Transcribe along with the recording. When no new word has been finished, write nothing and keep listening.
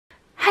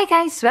Hi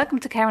guys, welcome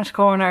to Karen's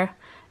Corner.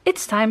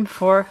 It's time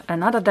for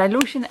another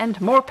dilution and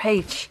more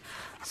page.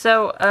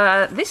 So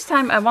this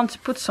time I want to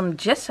put some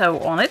gesso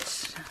on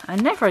it. I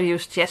never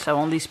use gesso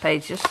on these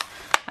pages.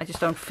 I just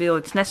don't feel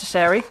it's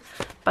necessary.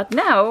 But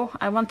now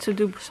I want to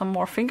do some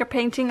more finger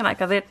painting like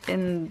I did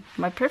in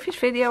my previous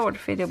video or the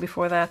video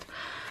before that.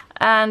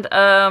 And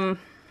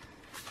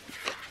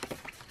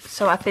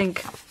so I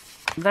think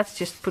let's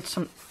just put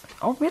some...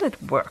 Oh, will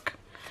it work?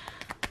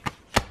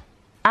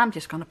 I'm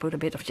just gonna put a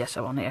bit of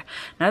gesso on here.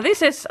 Now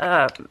this is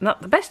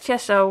not the best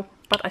gesso,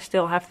 but I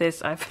still have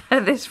this. I've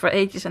had this for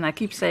ages and I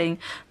keep saying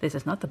this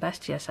is not the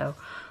best gesso,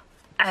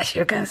 as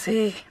you can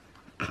see.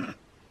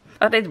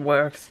 But it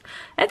works.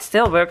 It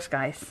still works,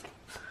 guys.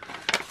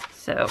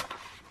 So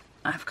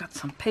I've got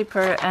some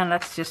paper and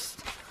let's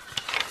just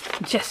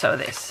gesso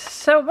this.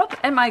 So what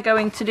am I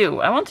going to do?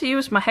 I want to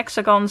use my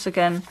hexagons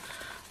again.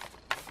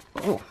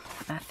 Oh,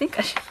 I think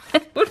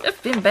it would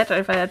have been better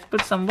if I had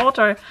put some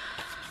water.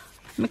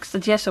 Mix the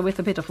gesso with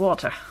a bit of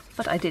water,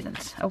 but I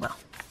didn't. Oh well.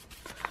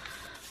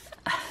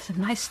 It's a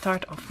nice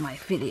start of my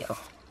video.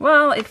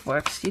 Well, it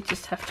works. You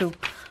just have to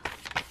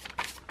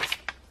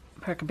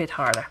work a bit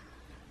harder.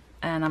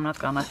 And I'm not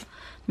gonna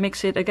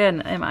mix it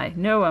again, am I?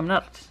 No, I'm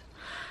not.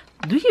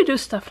 Do you do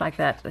stuff like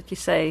that? That you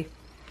say,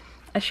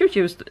 I should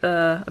use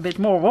a bit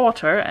more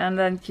water, and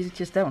then you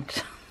just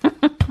don't.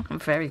 I'm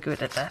very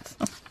good at that.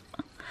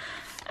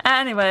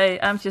 Anyway,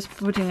 I'm just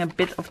putting a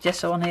bit of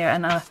gesso on here,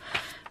 and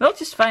we'll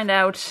just find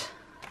out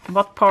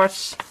what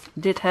parts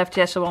did have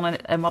gesso on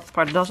it and what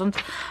part doesn't.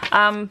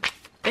 And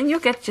you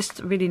get just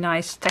really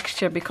nice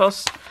texture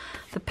because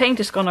the paint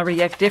is gonna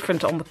react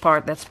different on the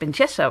part that's been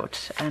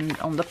gessoed and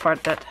on the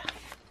part that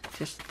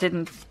just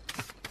didn't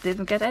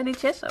get any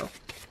gesso.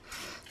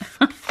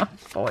 Oh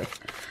boy.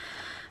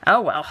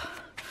 Oh well.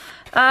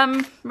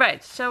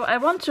 Right, so I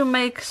want to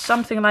make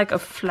something like a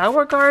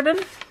flower garden.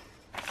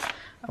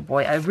 Oh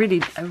boy, I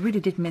really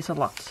did miss a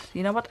lot.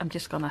 You know what? I'm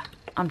just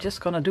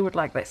gonna do it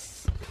like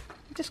this.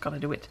 I'm just gonna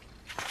do it.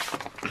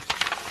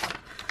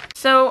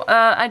 So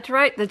I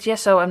tried the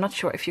gesso. I'm not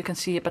sure if you can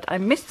see it, but I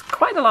missed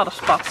quite a lot of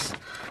spots.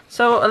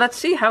 So let's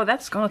see how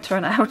that's gonna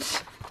turn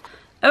out.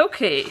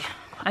 Okay,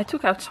 I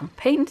took out some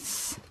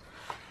paints.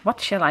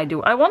 What shall I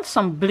do? I want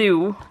some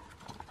blue.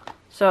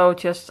 So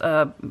just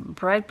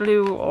bright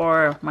blue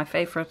or my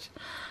favorite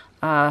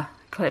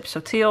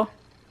Calypso teal.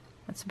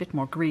 That's a bit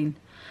more green.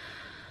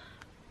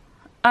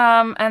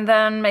 And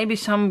then maybe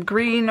some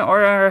green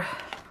or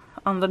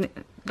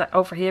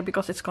over here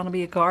because it's gonna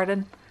be a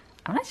garden.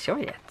 I'm not sure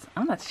yet.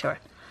 I'm not sure.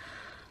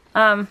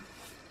 I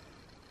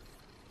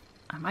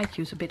might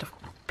use a bit of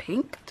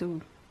pink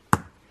to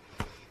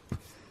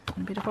a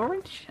bit of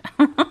orange.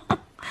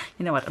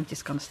 You know what? I'm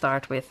just gonna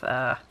start with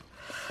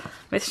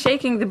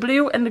shaking the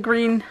blue and the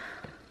green.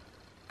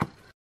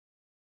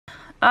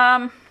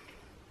 I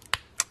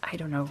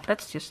don't know.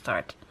 Let's just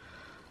start.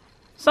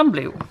 Some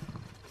blue.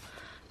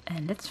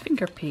 And let's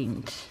finger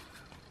paint.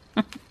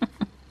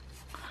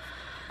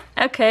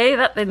 Okay,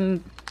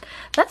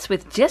 that's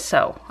with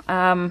gesso.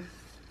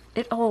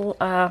 It all,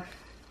 how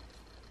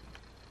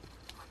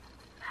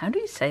do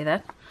you say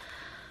that?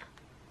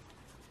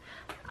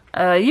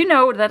 You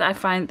know that I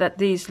find that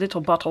these little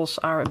bottles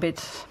are a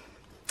bit,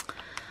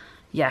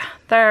 yeah,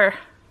 they're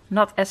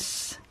not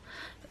as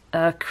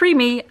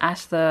creamy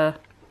as the,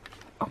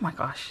 oh my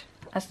gosh,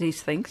 as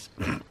these things.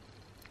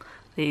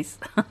 These.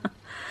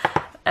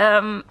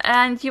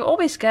 And you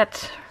always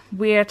get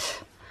weird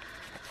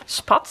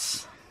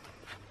spots.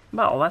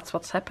 Well, that's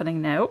what's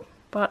happening now,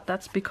 but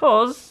that's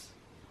because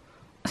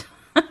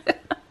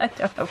I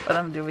don't know what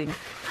I'm doing.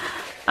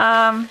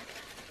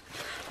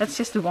 Let's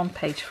just do one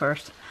page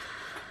first.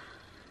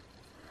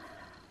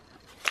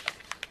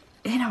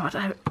 You know what?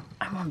 I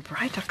want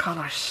brighter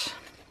colors.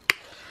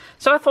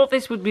 So I thought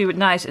this would be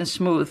nice and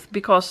smooth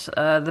because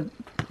the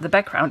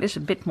background is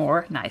a bit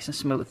more nice and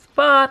smooth,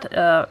 but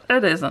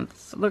it isn't.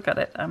 Look at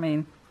it. I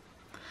mean,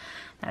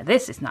 now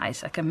this is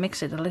nice. I can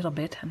mix it a little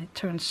bit and it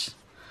turns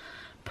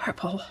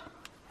purple.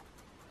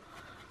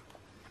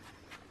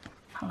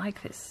 I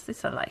like this.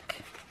 This I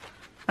like.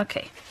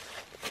 Okay.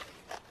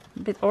 A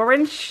bit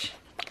orange.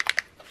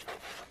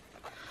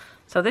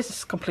 So this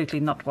is completely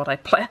not what I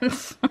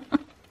planned.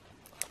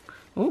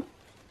 Ooh.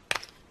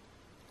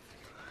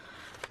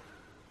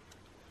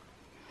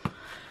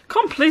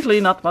 Completely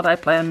not what I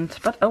planned,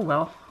 but oh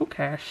well, who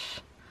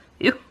cares?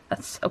 Ew,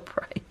 that's so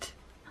bright.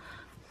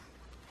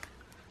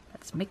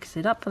 Let's mix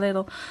it up a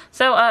little.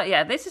 So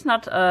yeah, this is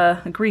not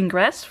green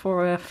grass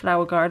for a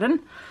flower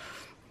garden.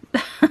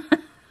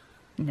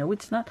 No,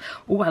 it's not.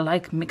 Oh, I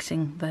like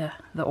mixing the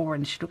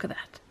orange. Look at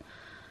that.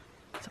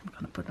 So I'm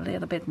gonna put a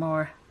little bit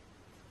more.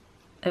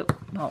 Oh,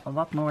 no, a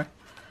lot more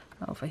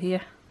over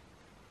here.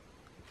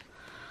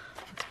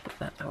 Let's put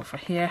that over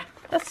here.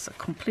 That's a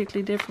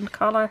completely different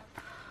color.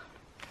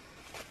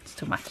 It's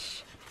too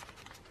much.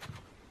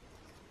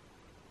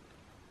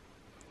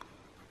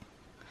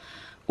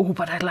 Oh,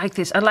 but I like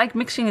this. I like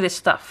mixing this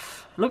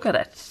stuff. Look at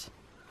it.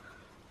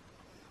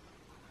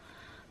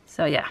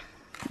 So yeah,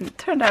 it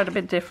turned out a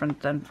bit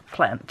different than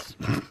planned.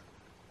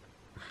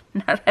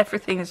 Now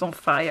everything is on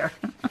fire.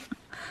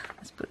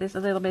 Let's put this a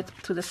little bit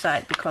to the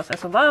side because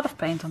there's a lot of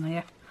paint on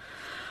here.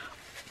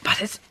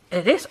 But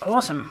it is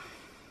awesome.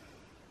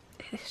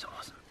 It is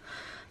awesome.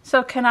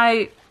 So can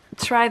I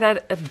try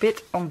that a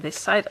bit on this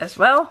side as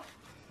well?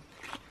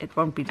 It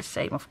won't be the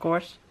same, of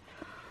course.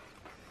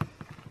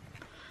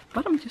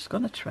 But I'm just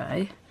gonna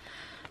try.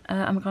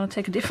 I'm gonna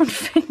take a different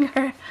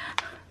finger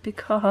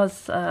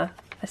because I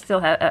still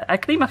have, I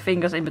clean my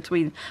fingers in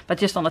between, but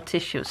just on a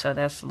tissue, so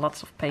there's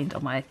lots of paint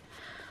on my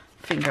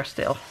finger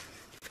still.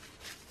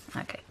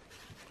 Okay.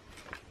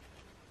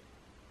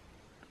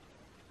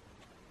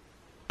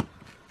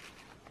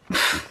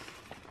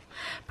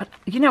 But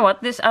you know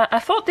what, this I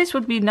thought this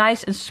would be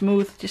nice and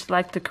smooth, just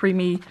like the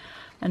creamy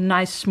and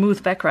nice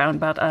smooth background,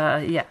 but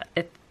yeah,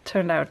 it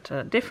turned out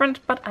different,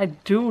 but I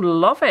do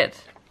love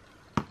it.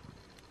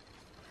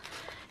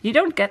 You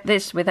don't get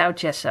this without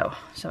gesso,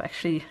 so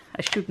actually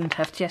I shouldn't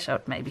have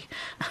gessoed maybe.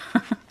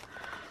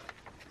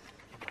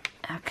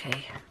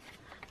 Okay,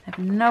 I have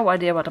no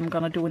idea what I'm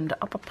gonna do in the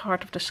upper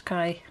part of the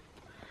sky,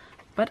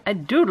 but I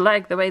do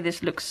like the way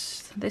this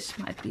looks. This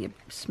might be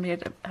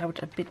smeared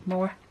out a bit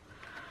more.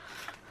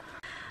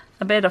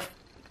 A bit of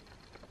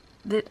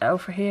this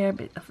over here, a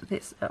bit of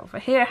this over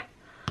here,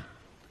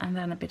 and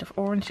then a bit of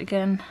orange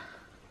again,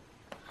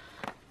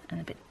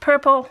 and a bit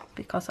purple,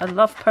 because I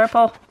love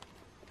purple.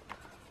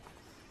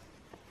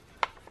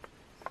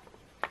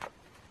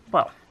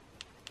 Well,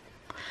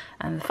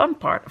 and the fun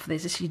part of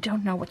this is you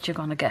don't know what you're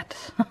gonna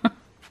get.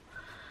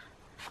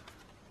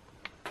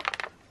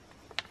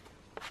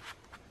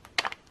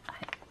 I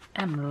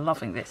am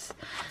loving this.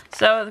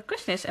 So the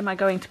question is, am I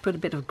going to put a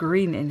bit of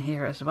green in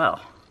here as well?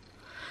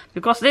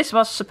 Because this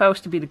was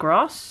supposed to be the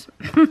grass.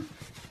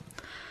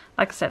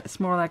 Like I said, it's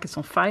more like it's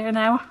on fire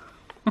now.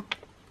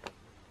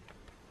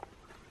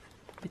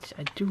 Which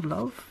I do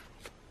love.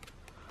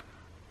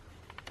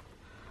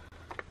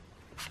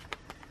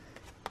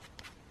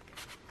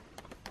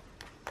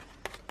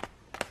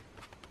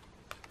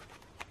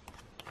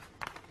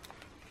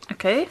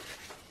 Okay.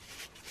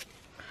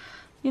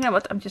 You know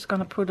what? I'm just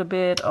gonna put a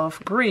bit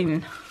of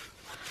green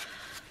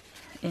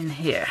in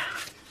here.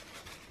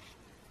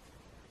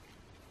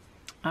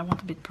 I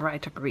want a bit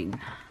brighter green.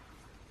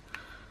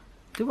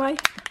 Do I?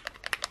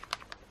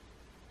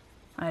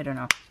 I don't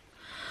know.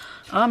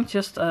 I'm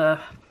just a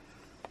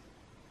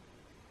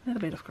little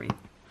bit of green.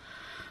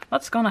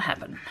 What's gonna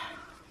happen?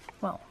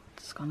 Well,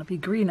 it's gonna be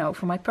green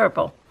over my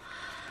purple.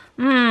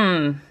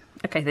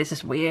 Okay, this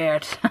is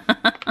weird.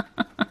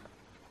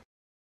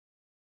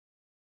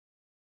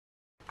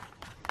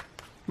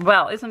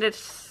 Well, isn't it,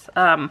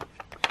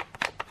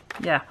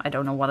 yeah, I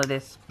don't know what it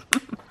is.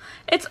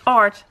 It's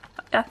art.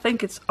 I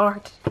think it's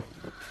art.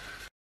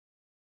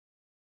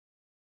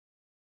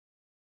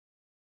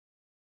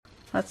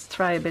 Let's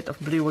try a bit of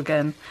blue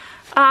again.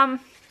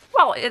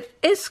 Well, it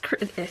is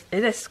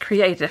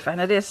creative,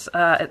 and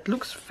it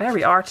looks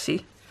very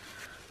artsy.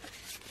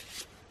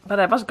 But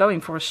I was going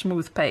for a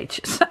smooth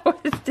page, so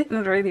it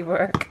didn't really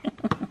work.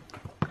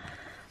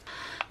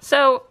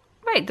 So,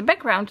 right, the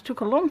background took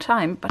a long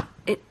time, but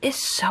it is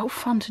so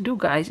fun to do,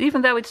 guys.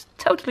 Even though it's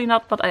totally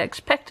not what I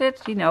expected,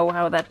 you know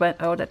how that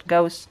went, how that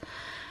goes.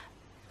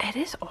 It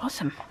is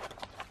awesome.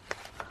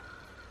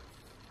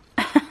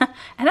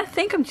 And I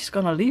think I'm just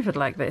gonna leave it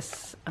like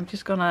this. I'm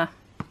just gonna...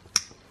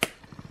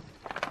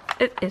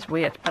 It is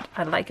weird, but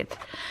I like it.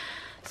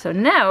 So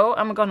now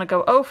I'm gonna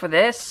go over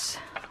this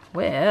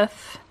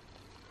with...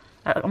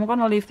 I'm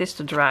gonna leave this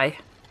to dry.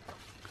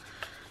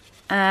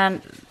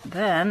 And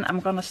then I'm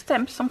gonna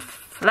stamp some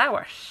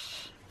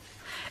flowers.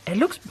 It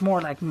looks more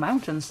like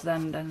mountains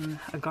than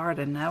a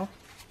garden now.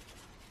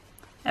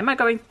 Am I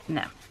going?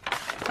 No.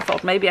 I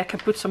thought maybe I could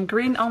put some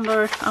green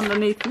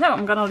underneath. No,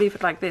 I'm gonna leave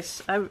it like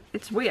this.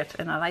 It's weird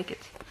and I like it.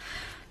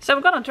 So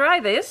I'm gonna dry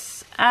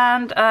this,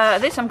 and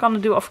this I'm gonna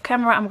do off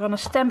camera. I'm gonna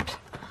stamp.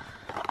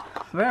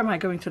 Where am I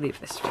going to leave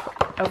this?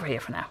 Over here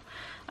for now.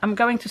 I'm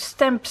going to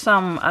stamp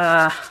some,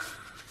 and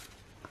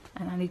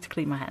I need to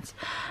clean my hands.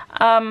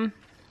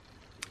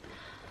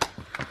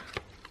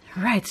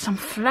 Right, some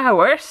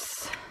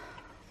flowers.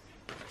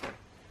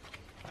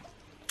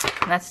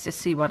 Let's just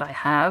see what I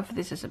have.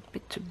 This is a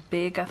bit too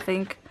big, I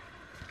think.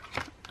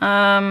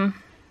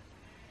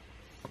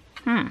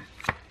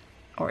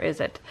 Or is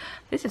it?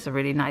 This is a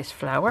really nice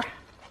flower.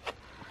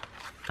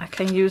 I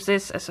can use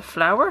this as a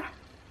flower.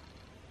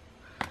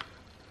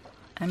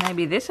 And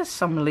maybe this is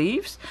some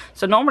leaves.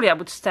 So normally I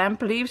would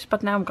stamp leaves,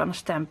 but now I'm gonna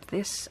stamp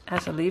this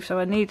as a leaf. So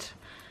I need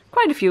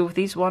quite a few of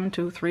these. 1,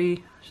 2,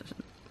 3,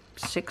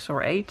 6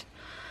 or 8.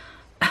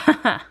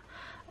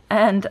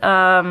 And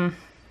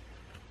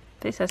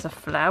this as a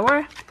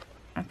flower.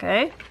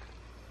 Okay.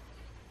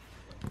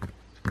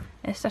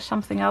 Is there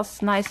something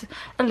else nice?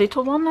 A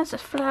little one as a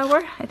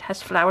flower. It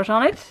has flowers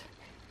on it.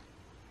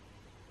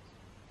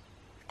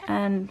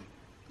 And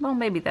well,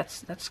 maybe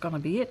that's gonna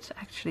be it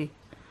actually.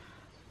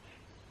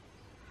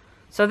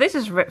 So this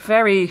is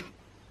very,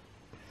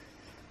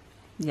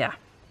 yeah,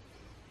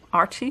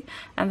 artsy.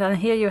 And then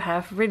here you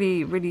have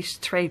really, really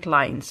straight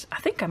lines. I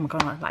think I'm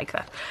gonna like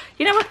that.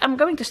 You know what? I'm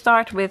going to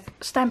start with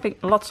stamping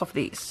lots of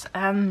these.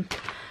 And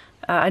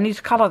I need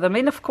to color them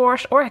in, of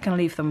course, or I can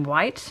leave them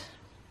white.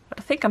 But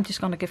I think I'm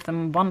just gonna give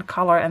them one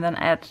color and then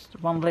add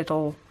one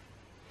little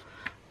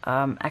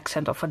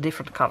accent of a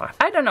different color.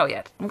 I don't know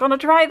yet. I'm gonna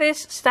try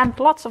this, stamp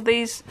lots of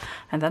these,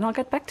 and then I'll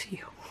get back to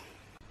you.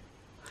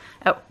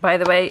 Oh, by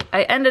the way,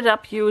 I ended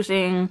up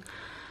using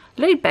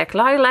Laid Back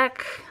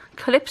Lilac,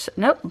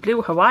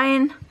 Blue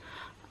Hawaiian,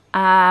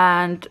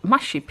 and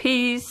Mushy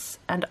Peas,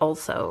 and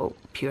also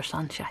Pure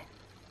Sunshine.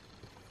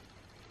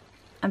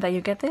 And then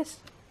you get this.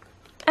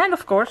 And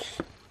of course,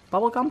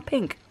 Bubblegum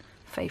Pink,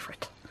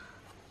 favorite.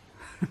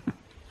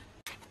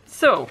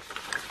 So,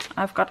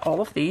 I've got all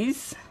of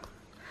these.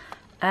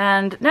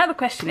 And now the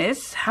question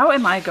is, how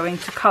am I going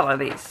to color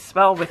these?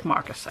 Well, with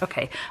markers,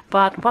 okay.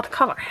 But what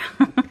color?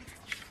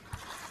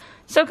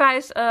 So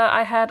guys,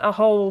 I had a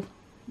whole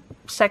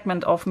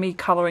segment of me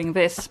coloring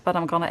this, but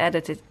I'm gonna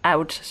edit it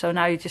out. So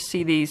now you just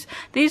see these.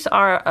 These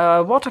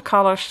are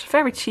watercolors,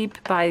 very cheap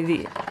by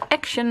the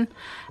Action,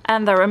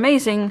 and they're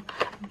amazing,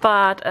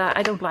 but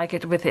I don't like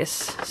it with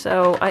this.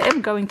 So I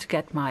am going to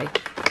get my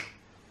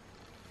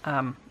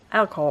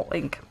alcohol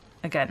ink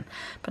again.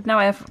 But now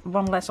I have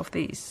one less of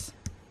these.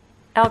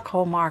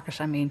 Alcohol markers,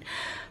 I mean.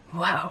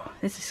 Wow,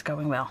 this is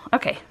going well.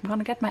 Okay, I'm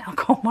gonna get my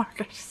alcohol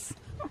markers.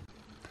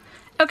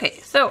 Okay,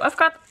 so I've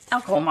got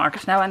alcohol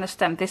markers now, and I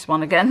stamped this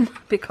one again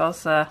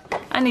because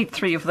I need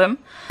 3 of them.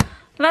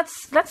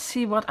 Let's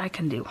see what I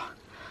can do.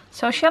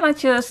 So shall I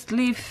just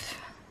leave?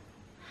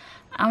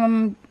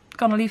 I'm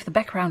gonna leave the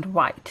background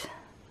white.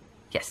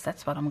 Yes,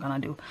 that's what I'm gonna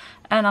do,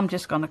 and I'm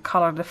just gonna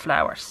color the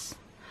flowers.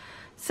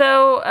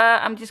 So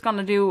I'm just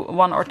gonna do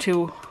 1 or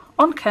 2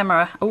 on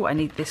camera. Oh, I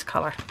need this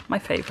color, my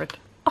favorite.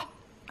 Oh,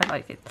 I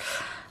like it.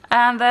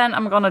 And then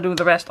I'm gonna do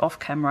the rest off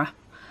camera.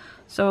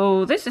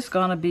 So this is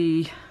gonna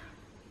be.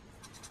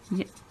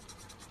 Yeah,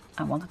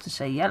 I wanted to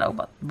say yellow,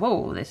 but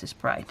whoa, this is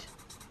bright.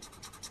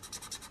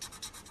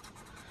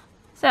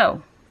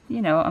 So,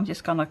 you know, I'm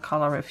just gonna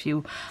color a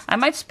few. I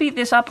might speed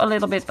this up a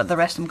little bit, but the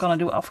rest I'm gonna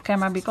do off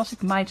camera because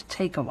it might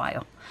take a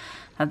while.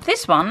 Now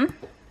this one,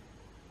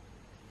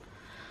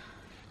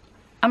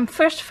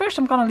 first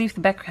I'm gonna leave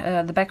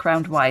the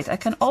background white. I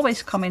can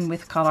always come in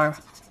with color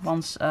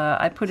once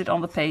I put it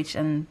on the page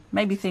and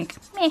maybe think,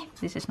 meh,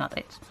 this is not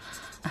it.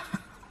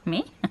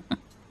 Me?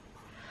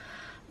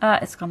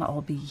 It's gonna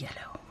all be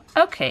yellow.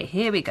 Okay,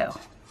 here we go.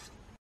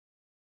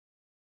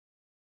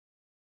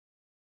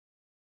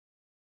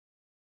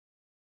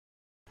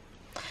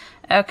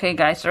 Okay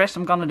guys, the rest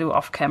I'm gonna do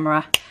off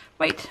camera.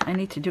 Wait, I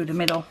need to do the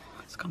middle.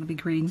 It's gonna be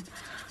green.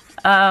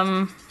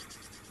 Yeah.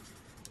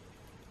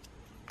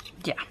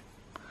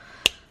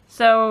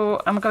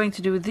 So I'm going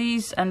to do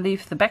these and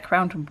leave the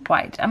background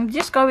white. I'm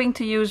just going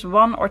to use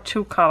 1 or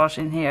 2 colors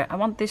in here. I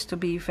want this to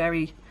be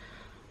very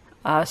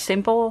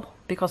simple,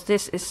 because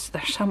there's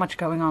so much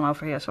going on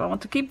over here, so I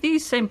want to keep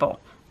these simple.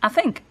 I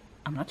think.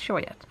 I'm not sure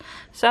yet.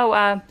 So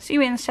see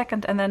you in a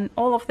second, and then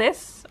all of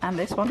this and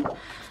this one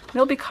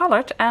will be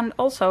colored and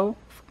also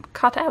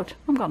cut out.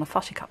 I'm gonna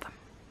fussy cut them.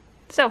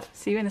 So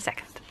see you in a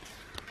second.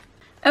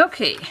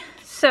 Okay,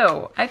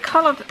 so I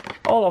colored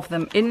all of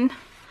them in,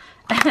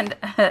 and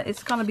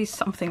it's gonna be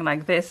something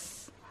like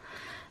this.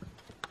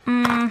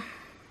 I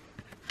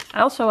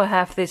also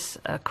have this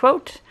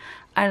quote: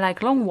 I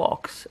like long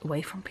walks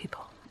away from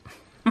people.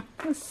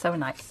 That's so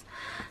nice.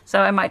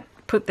 So I might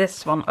put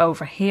this one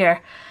over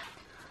here.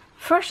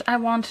 First I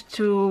want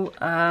to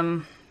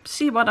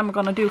see what I'm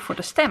gonna do for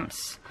the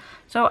stems.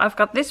 So I've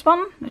got this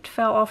one. It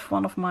fell off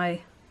one of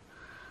my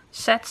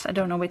sets. I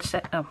don't know which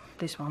set. Oh,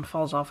 this one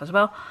falls off as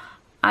well.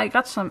 I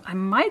got some. I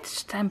might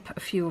stamp a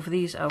few of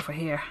these over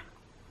here.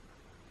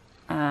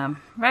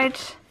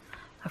 Right.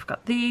 I've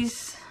got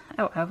these.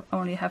 Oh, I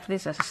only have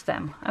this as a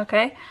stem.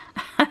 Okay.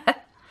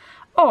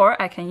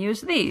 Or I can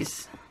use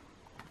these.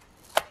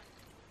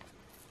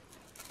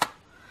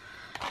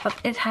 But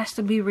it has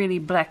to be really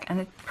black, and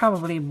it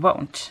probably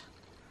won't.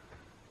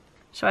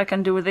 So I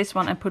can do this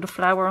one and put a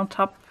flower on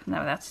top.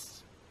 No,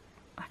 that's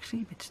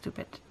actually a bit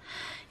stupid.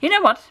 You know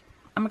what?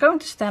 I'm going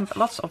to stamp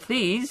lots of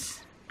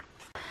these.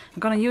 I'm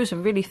going to use a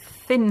really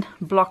thin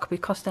block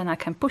because then I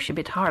can push a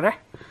bit harder.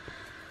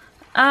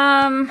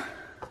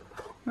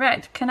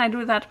 Right, can I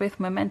do that with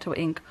Memento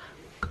ink?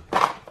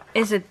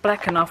 Is it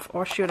black enough,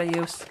 or should I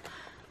use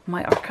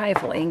my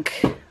archival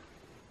ink?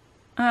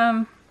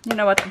 You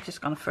know what, I'm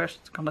just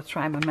gonna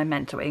try my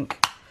Memento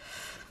ink.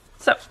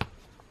 So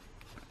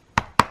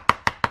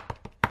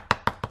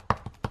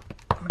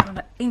I'm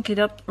gonna ink it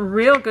up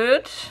real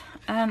good,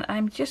 and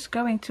I'm just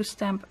going to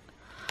stamp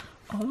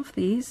all of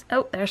these.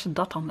 Oh, there's a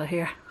dot under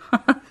here.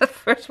 The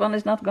first one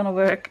is not gonna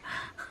work.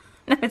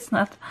 No, it's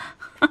not.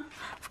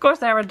 Of course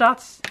there are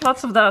dots,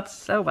 lots of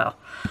dots. Oh well,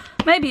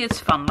 maybe it's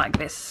fun like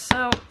this.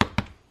 So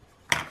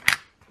a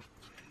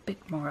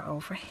bit more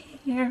over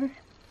here.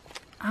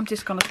 I'm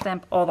just gonna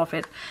stamp all of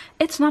it.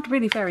 It's not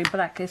really very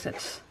black, is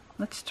it?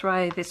 Let's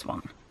try this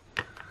one.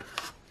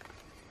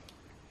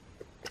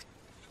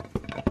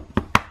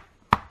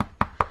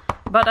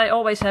 But I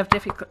always have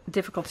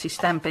difficulty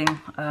stamping.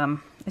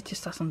 It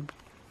just doesn't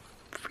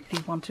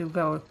really want to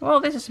go.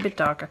 Well, this is a bit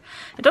darker.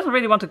 It doesn't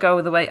really want to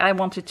go the way I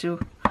want it to.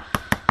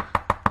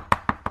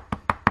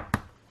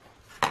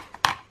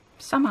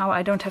 Somehow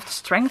I don't have the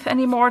strength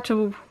anymore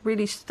to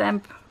really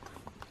stamp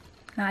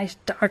nice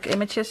dark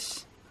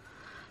images.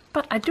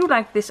 But I do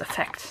like this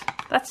effect.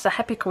 That's a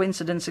happy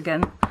coincidence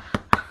again.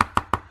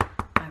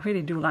 I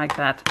really do like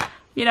that.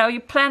 You know,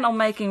 you plan on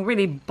making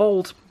really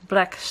bold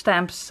black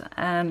stamps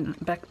and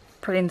black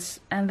prints,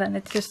 and then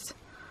it just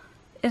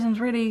isn't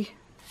really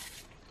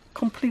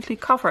completely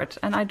covered.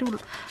 And I do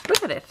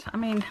look at it. I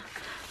mean,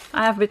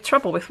 I have a bit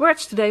trouble with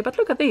words today, but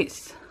look at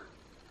these.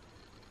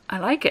 I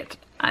like it.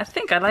 I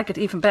think I like it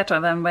even better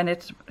than when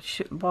it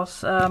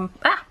was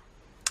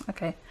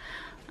okay.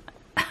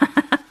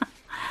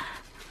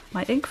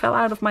 My ink fell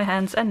out of my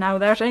hands and now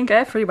there's ink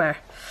everywhere.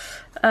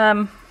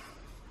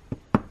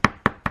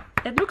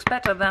 It looks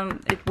better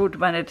than it would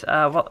when it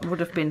would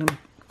have been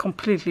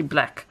completely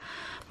black.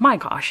 My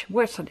gosh,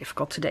 words are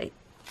difficult today.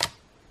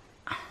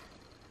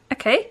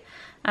 Okay,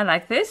 I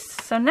like this.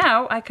 So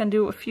now I can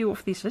do a few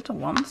of these little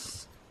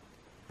ones.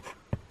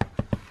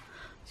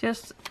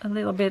 Just a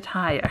little bit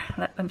higher.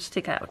 Let them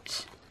stick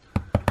out.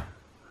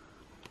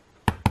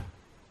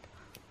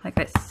 Like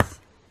this.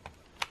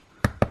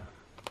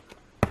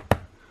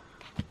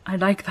 I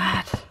like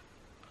that.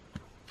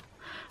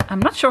 I'm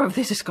not sure if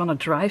this is gonna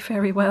dry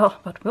very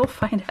well, but we'll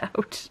find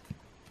out.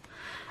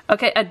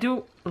 Okay, I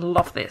do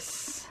love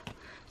this.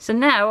 So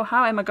now,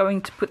 how am I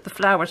going to put the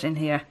flowers in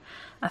here?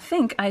 I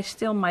think I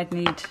still might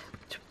need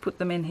to put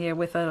them in here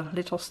with a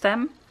little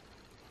stem.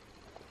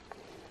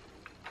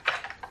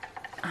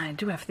 I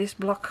do have this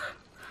block.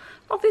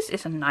 Well, this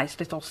is a nice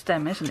little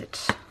stem, isn't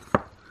it?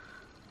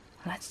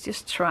 Let's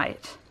just try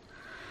it.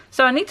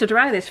 So I need to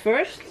dry this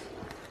first.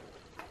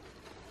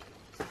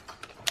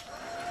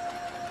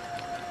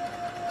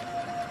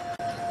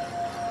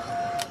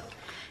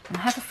 And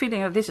I have a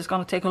feeling that this is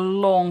going to take a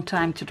long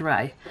time to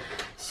dry.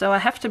 So I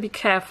have to be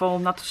careful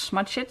not to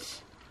smudge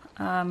it.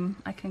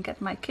 I can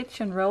get my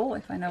kitchen roll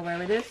if I know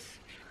where it is.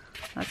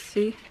 Let's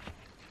see.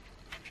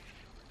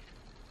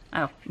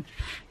 Oh,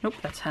 nope,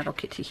 that's Hello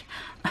Kitty.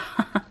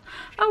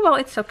 Oh, well,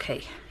 it's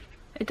okay.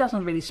 It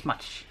doesn't really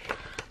smudge.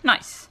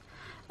 Nice.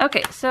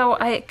 Okay, so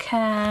I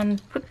can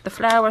put the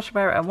flowers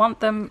where I want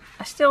them.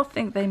 I still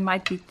think they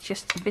might be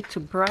just a bit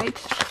too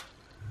bright.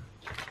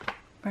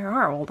 Where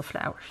are all the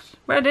flowers?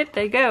 Where did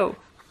they go?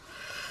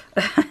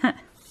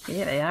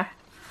 Here they are.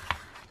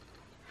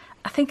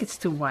 I think it's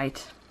too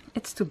white.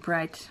 It's too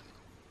bright.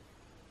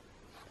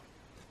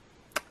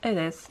 It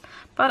is.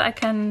 But I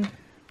can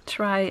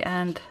try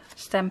and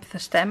stamp the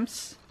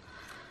stems.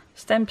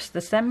 Stamps.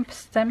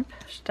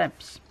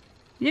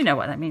 You know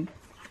what I mean.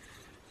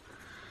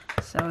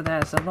 So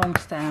there's a long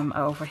stem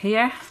over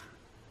here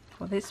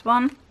for this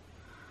one.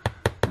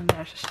 And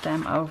there's a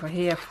stem over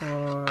here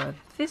for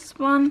this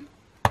one.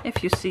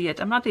 If you see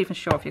it. I'm not even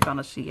sure if you're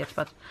gonna see it,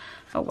 but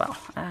oh well.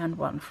 And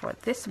one for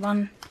this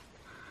one.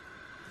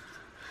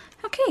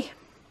 Okay.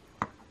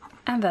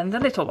 And then the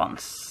little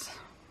ones.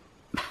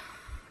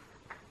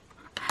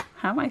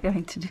 How am I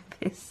going to do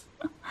this?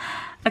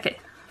 Okay,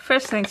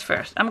 first things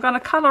first. I'm gonna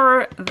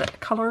color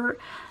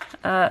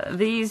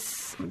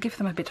these, give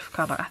them a bit of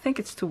color. I think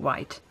it's too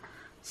white.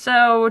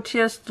 So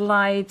just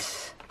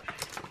light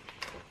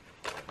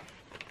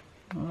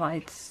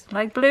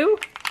blue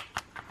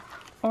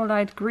or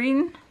light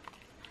green.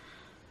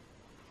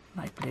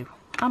 Light blue.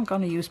 I'm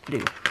gonna use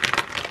blue.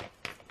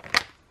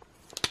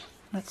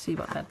 Let's see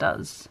what that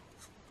does.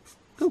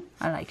 Ooh,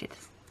 I like it.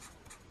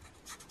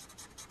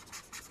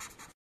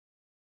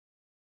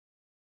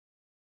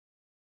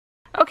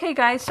 Okay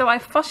guys, so I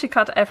fussy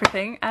cut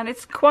everything and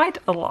it's quite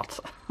a lot.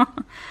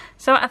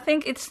 So I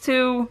think it's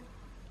too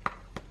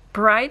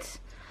bright.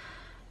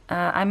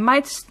 I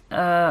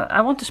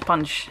want to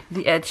sponge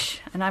the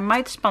edge and I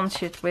might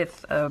sponge it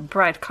with a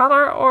bright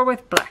color or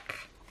with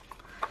black.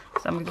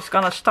 So I'm just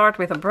gonna start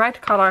with a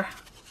bright color.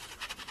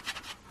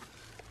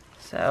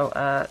 So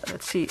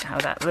let's see how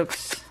that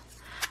looks.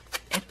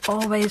 It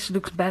always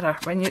looks better.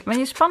 When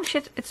you sponge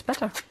it, it's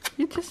better.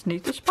 You just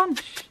need to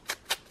sponge.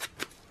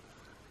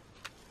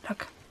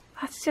 Look,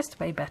 that's just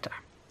way better.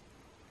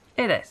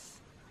 It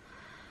is.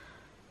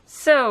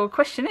 So,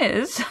 question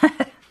is,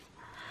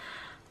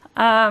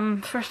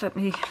 first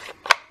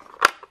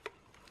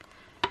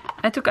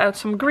I took out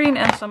some green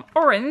and some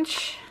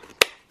orange.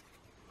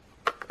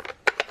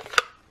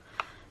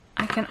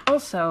 I can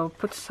also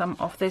put some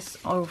of this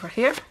over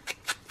here,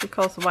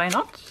 because why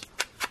not?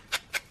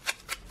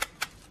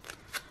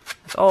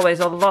 There's always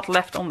a lot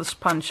left on the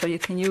sponge, so you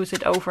can use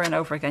it over and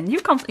over again. You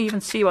can't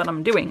even see what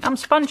I'm doing. I'm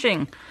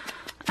sponging.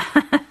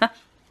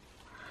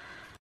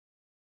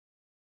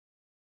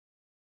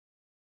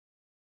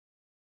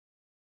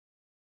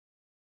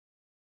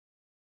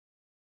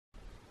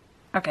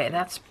 Okay,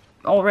 that's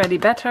already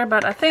better,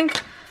 but I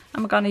think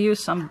I'm gonna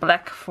use some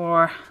black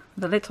for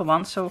the little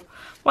one. So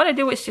what I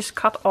do is just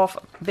cut off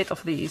a bit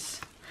of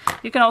these.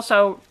 You can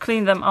also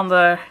clean them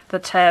under the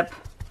tab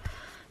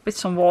with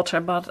some water,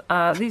 but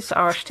these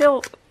are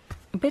still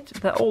a bit,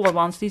 the older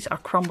ones, these are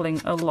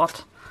crumbling a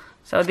lot.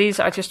 So these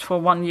are just for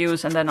one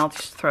use and then I'll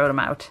just throw them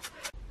out.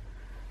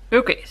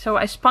 Okay, so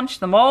I sponged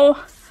them all.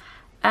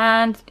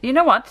 And you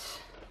know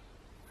what?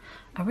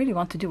 I really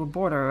want to do a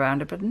border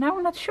around it, but now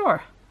I'm not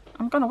sure.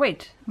 I'm gonna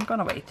wait.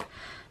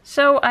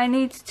 So I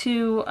need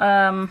to,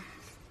 my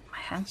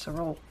hands are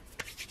all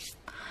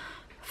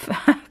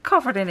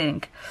covered in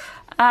ink.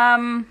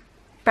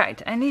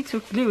 Right, I need to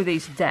glue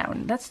these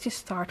down. Let's just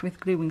start with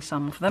gluing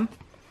some of them.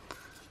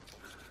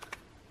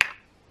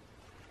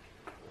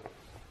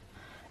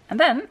 And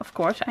then, of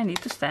course, I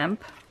need to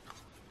stamp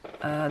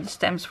the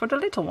stems for the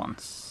little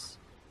ones.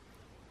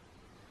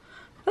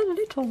 The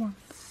little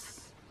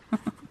ones.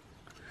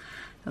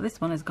 So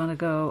this one is gonna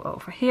go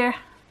over here,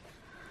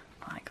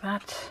 like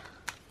that.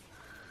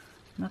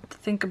 Not to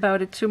think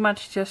about it too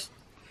much, just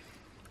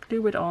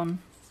glue it on.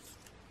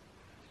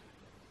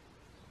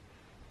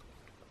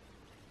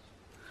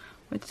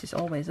 Which is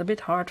always a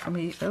bit hard for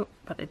me. Oh,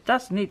 but it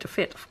does need to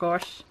fit, of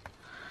course.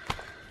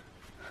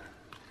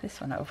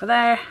 This one over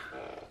there.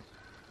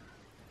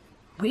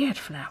 Weird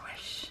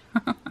flowers.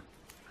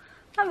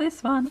 And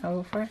this one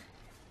over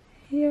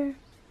here.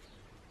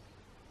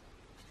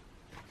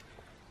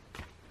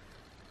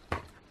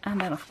 And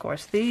then of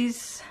course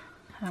these.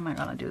 How am I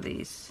gonna do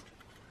these?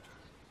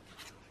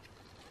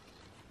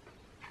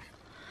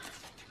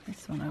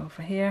 This one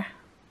over here.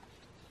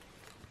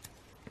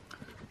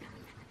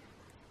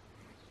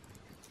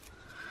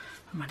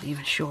 I'm not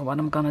even sure what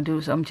I'm gonna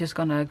do, so I'm just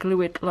gonna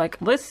glue it like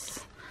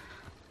this.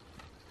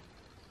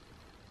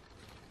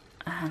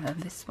 And then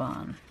this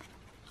one.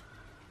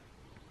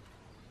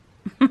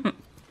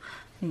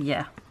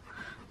 Yeah,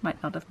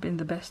 might not have been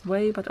the best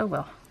way, but oh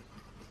well.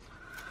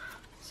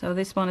 So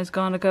this one is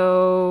gonna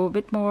go a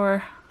bit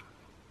more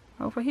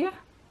over here.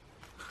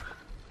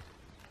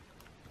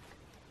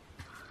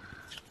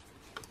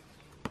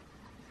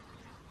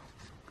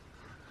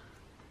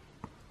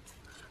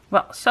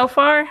 Well, so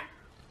far,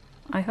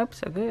 I hope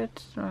so good.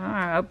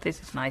 I hope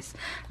this is nice.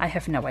 I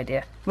have no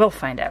idea. We'll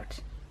find out.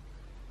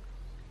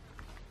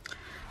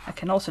 I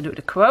can also do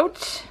the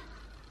quote.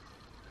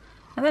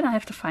 And then I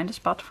have to find a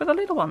spot for the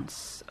little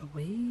ones.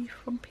 Away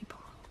from people.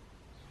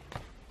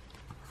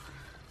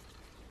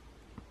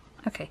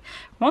 Okay,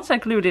 once I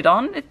glued it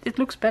on, it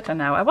looks better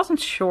now. I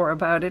wasn't sure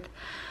about it.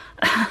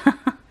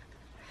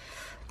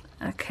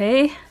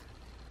 Okay.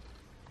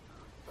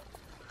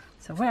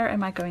 So where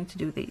am I going to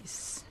do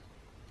these?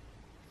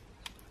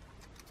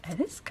 It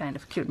is kind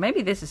of cute.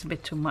 Maybe this is a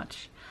bit too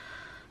much.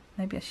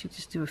 Maybe I should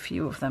just do a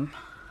few of them.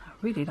 I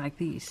really like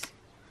these.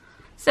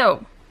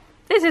 So,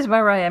 this is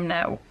where I am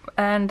now.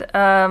 And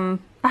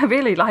I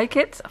really like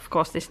it. Of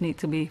course, this needs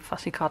to be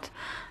fussy cut.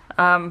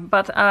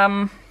 But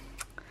I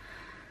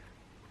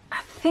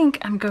think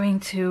I'm going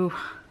to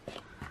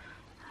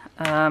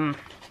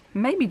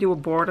maybe do a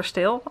border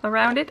still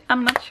around it.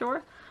 I'm not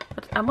sure.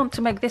 But I want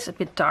to make this a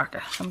bit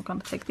darker. So I'm going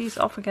to take these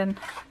off again.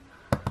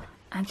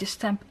 And just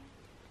stamp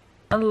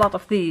a lot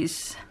of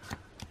these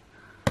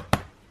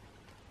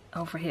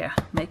over here.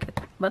 Make it,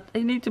 but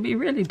they need to be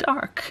really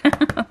dark.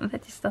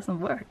 That just doesn't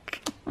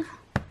work.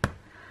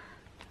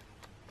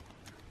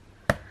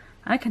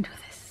 I can do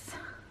this.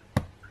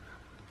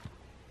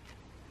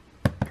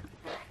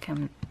 I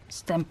can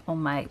stamp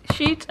on my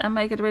sheet and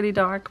make it really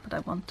dark, but I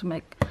want to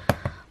make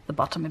the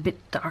bottom a bit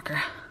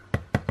darker.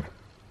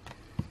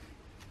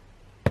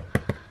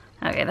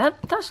 Okay,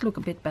 that does look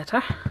a bit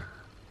better.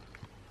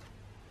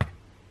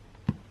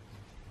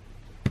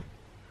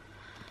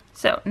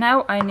 So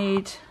now I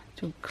need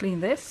to clean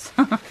this.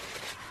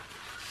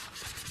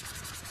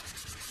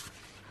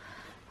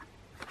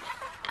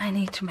 I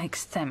need to make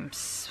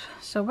stems.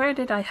 So where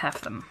did I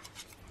have them?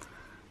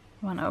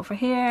 One over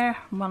here,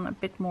 one a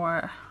bit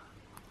more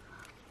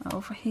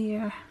over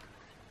here.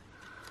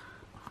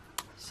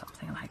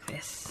 Something like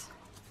this.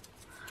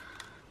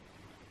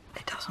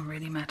 It doesn't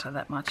really matter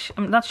that much.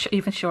 I'm not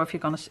even sure if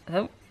you're gonna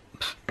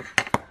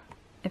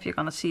if you're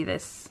gonna see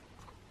this.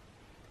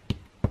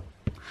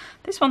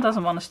 This one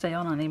doesn't want to stay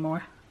on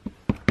anymore.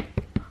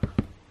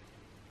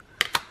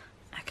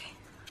 Okay.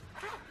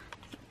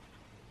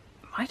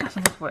 Why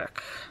doesn't it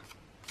work?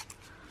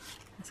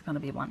 There's going to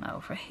be one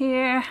over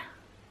here.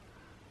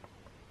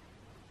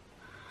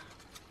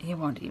 You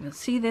won't even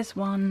see this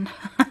one.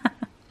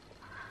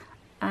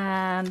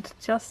 And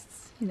just,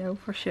 you know,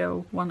 for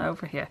show, one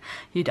over here.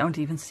 You don't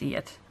even see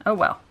it. Oh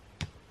well.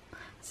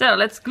 So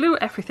let's glue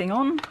everything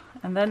on.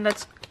 And then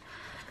let's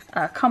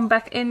come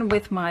back in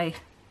with my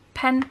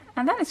pen,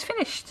 and then it's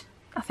finished.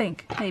 I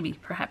think, maybe,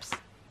 perhaps.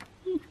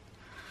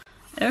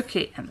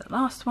 Okay, and the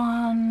last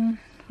one.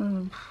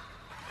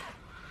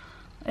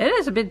 It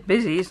is a bit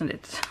busy, isn't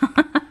it?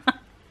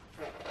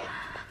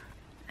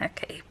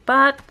 Okay,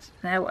 but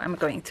now I'm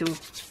going to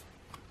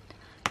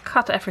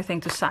cut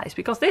everything to size,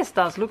 because this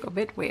does look a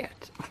bit weird.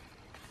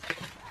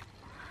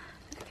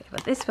 Okay,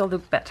 but this will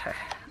look better,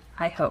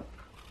 I hope.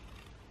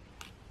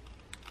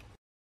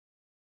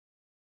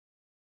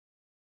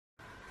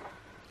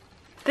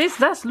 This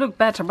does look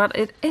better, but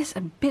it is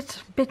a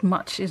bit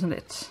much, isn't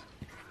it?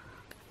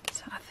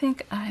 So I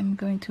think I'm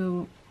going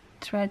to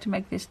try to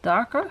make this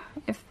darker,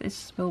 if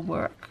this will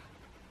work.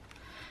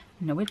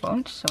 No, it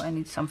won't, so I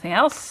need something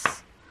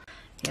else.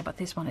 Yeah, but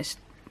this one is...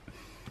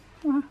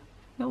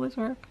 will this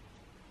work?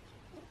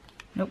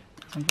 Nope,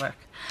 doesn't work.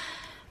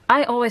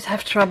 I always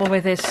have trouble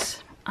with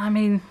this. I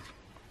mean,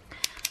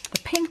 the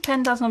pink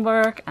pen doesn't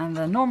work, and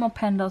the normal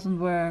pen doesn't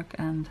work,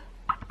 and...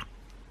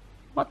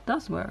 what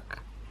does work?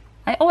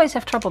 I always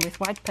have trouble with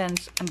white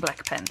pens and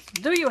black pens.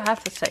 Do you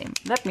have the same?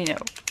 Let me know.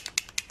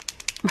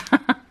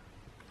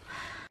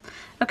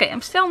 Okay,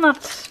 it's still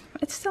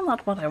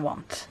not what I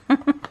want.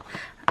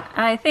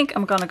 I think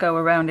I'm gonna go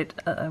around it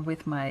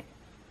with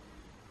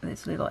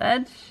this little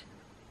edge.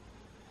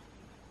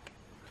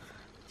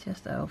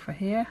 Just over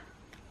here.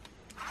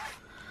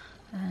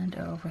 And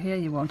over here.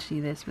 You won't see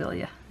this, will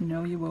you?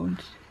 No, you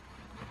won't.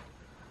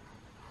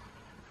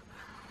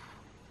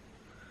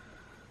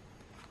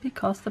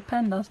 Because the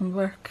pen doesn't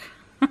work.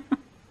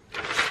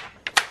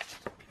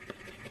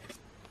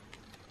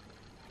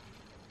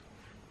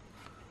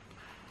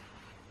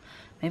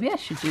 Maybe I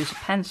should use a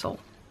pencil.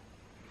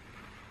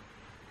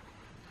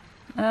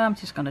 I'm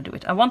just gonna do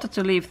it. I wanted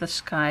to leave the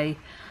sky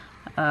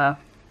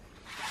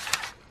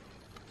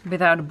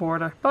without a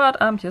border, but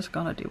I'm just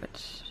gonna do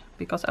it.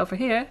 Because over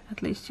here,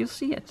 at least you'll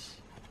see it.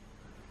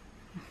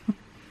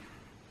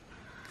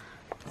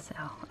 So,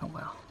 oh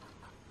well.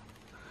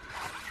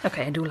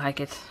 Okay, I do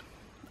like it.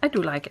 I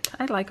do like it.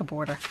 I like a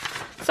border.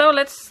 So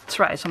let's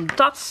try some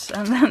dots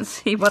and then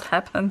see what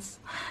happens.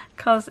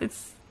 Because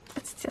it's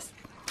just...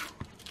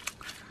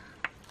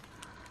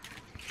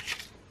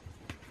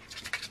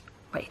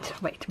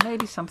 Wait,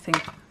 maybe something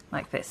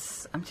like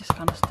this. I'm just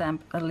gonna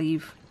stamp a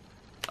leaf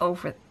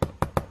over,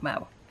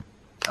 well,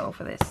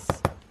 over this.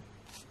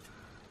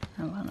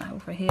 And one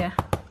over here.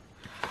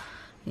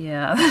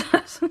 Yeah, that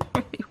doesn't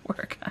really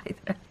work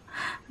either.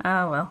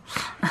 Oh well.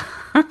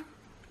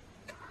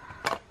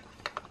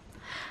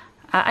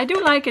 I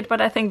do like it, but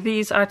I think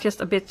these are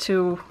just a bit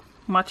too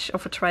much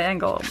of a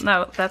triangle.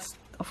 Now, that's,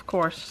 of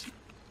course,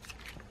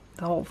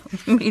 the whole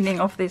meaning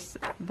of this.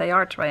 They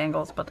are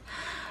triangles, but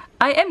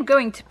I am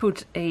going to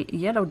put a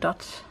yellow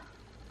dot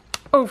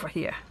over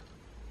here,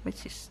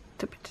 which is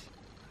stupid.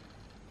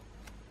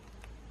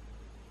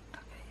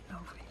 Okay,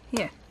 over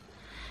here.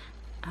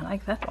 I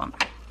like that one.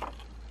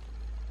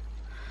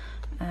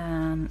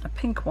 And a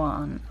pink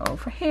one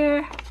over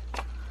here.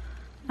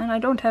 And I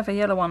don't have a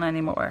yellow one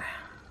anymore.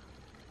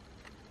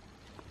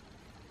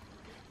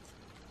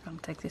 I'm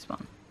gonna take this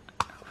one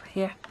over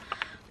here.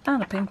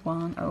 And a pink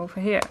one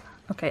over here.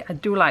 Okay, I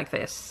do like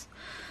this.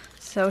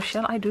 So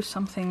shall I do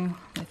something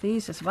with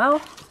these as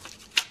well?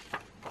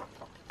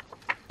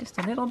 Just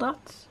a little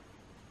dot.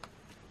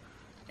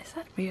 Is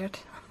that weird?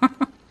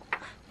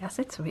 Yes,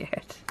 it's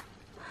weird.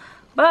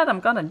 But I'm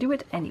gonna do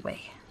it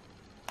anyway.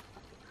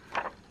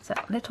 So,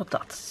 little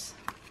dots.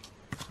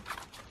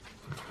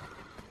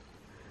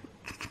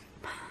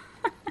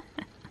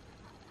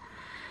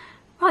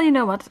 Well, you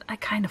know what? I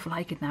kind of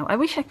like it now. I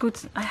wish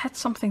I had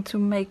something to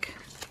make...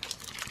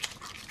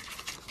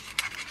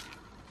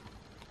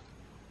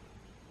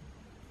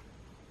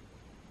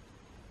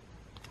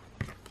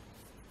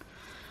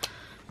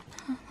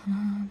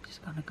 I'm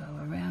just gonna go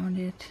around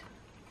it.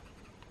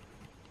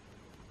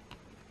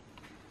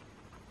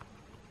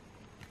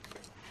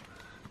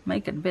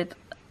 Make it a bit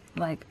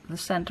like the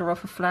center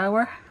of a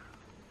flower.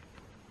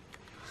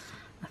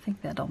 I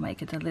think that'll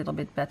make it a little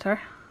bit better.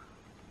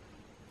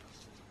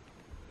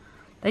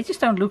 They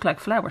just don't look like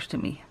flowers to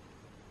me.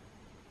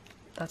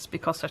 That's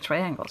because they're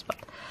triangles, but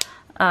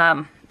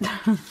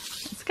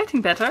it's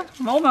getting better.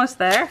 I'm almost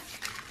there.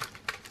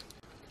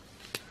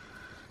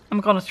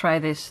 I'm gonna try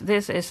this.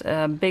 This is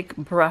a big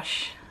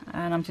brush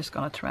and I'm just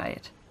gonna try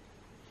it.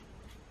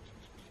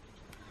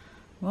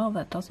 Well,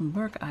 that doesn't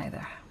work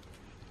either.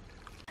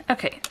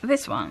 Okay,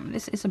 this one.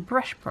 This is a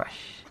brush.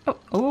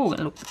 Oh,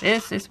 look,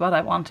 this is what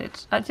I wanted.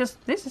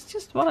 This is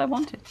just what I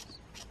wanted.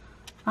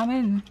 I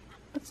mean,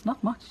 that's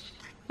not much.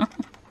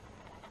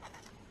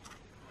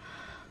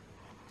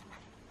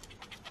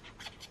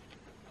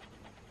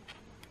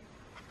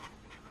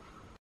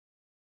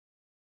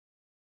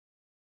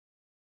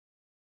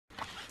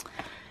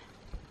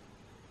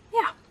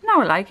 Yeah,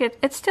 now I like it.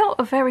 It's still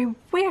a very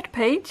weird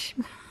page,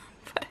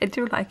 but I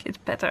do like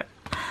it better.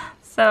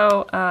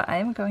 So I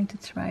am going to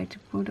try to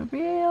put a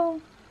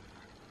real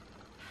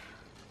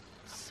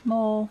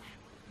small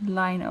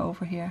line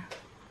over here,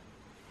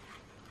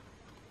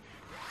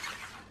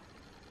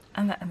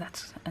 and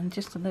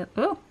just a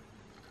little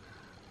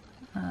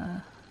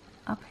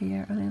up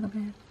here a little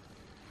bit,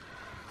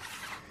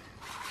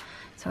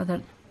 so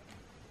the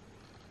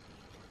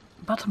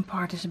bottom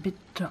part is a bit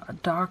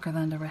darker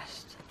than the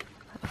rest.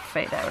 Let it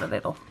fade out a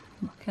little.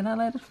 Can I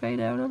let it fade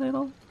out a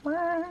little?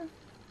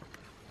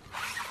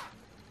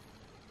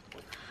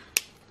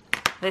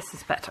 This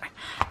is better.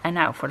 And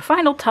now for the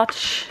final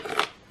touch.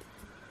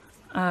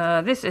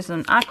 This is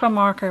an aqua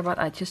marker, but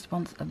I just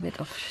want a bit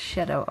of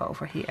shadow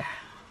over here.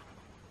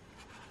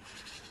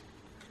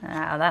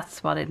 Ah,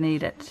 that's what it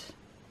needed.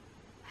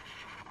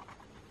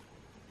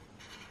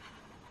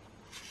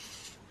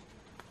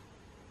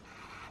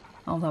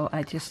 although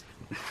I just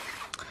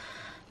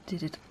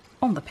did it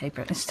on the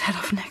paper instead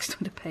of next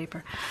to the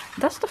paper.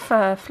 Does the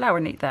flower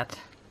need that?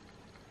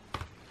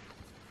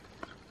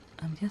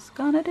 I'm just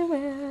gonna do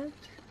it.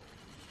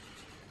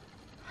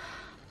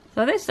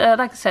 So this,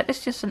 like I said,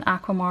 it's just an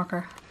aqua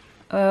marker.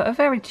 A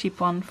very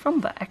cheap one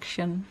from the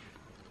Action.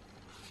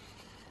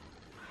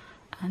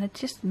 And it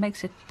just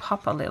makes it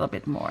pop a little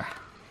bit more.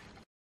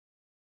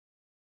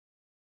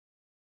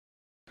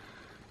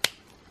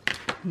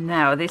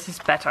 Now this is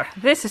better.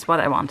 This is what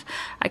I want.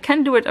 I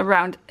can do it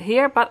around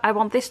here, but I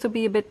want this to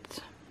be a bit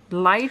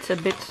light, a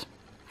bit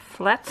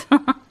flat.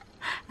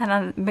 And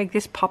I'll make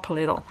this pop a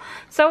little.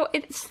 So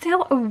it's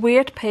still a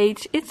weird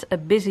page. It's a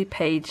busy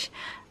page.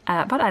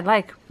 But I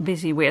like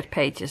busy, weird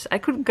pages. I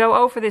could go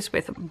over this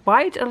with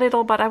white a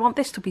little, but I want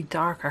this to be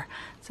darker.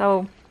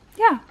 So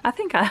yeah, I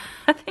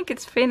think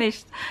it's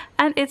finished,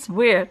 and it's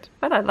weird,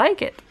 but I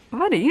like it.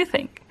 What do you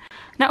think?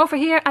 Now over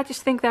here, I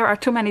just think there are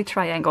too many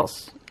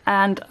triangles,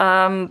 and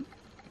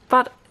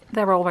but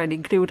they're already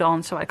glued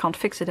on, so I can't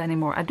fix it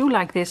anymore. I do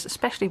like this,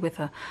 especially with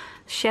a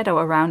shadow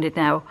around it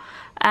now,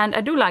 and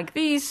I do like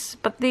these,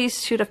 but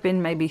these should have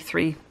been maybe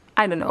 3.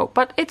 I don't know,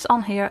 but it's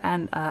on here,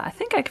 and I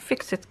think I can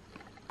fix it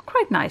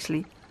quite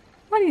nicely.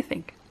 What do you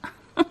think?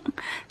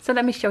 So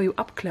let me show you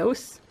up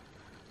close.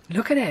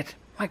 Look at it.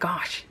 My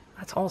gosh,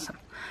 that's awesome.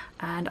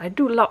 And I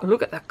do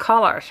look at the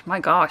colors. My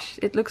gosh,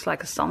 it looks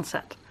like a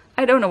sunset.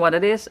 I don't know what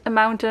it is, a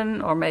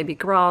mountain or maybe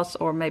grass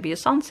or maybe a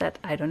sunset.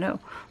 I don't know.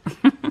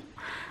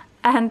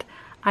 And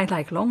I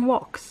like long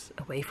walks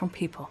away from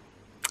people.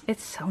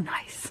 It's so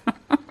nice.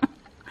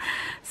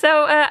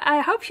 So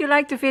I hope you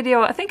liked the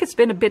video. I think it's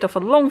been a bit of a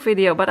long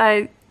video, but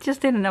I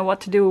just didn't know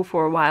what to do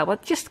for a while.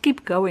 But just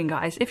keep going,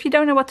 guys. If you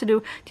don't know what to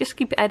do, just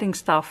keep adding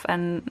stuff.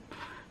 And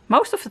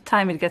most of the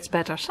time it gets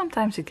better.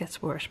 Sometimes it gets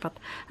worse. But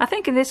I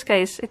think in this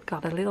case it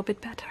got a little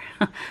bit better.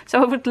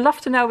 So I would love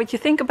to know what you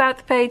think about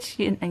the page.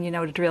 And you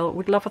know the drill.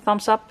 Would love a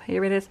thumbs up.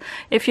 Here it is.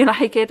 If you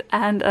like it.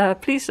 And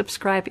please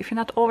subscribe if you're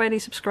not already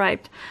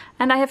subscribed.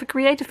 And I have a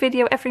creative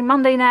video every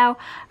Monday now.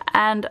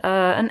 And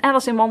an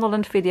Alice in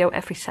Wonderland video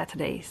every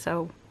Saturday.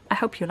 So I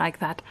hope you like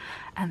that.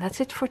 And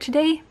that's it for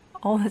today.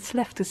 All that's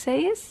left to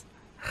say is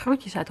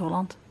groetjes uit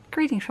Holland.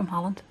 Greetings from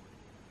Holland.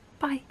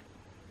 Bye.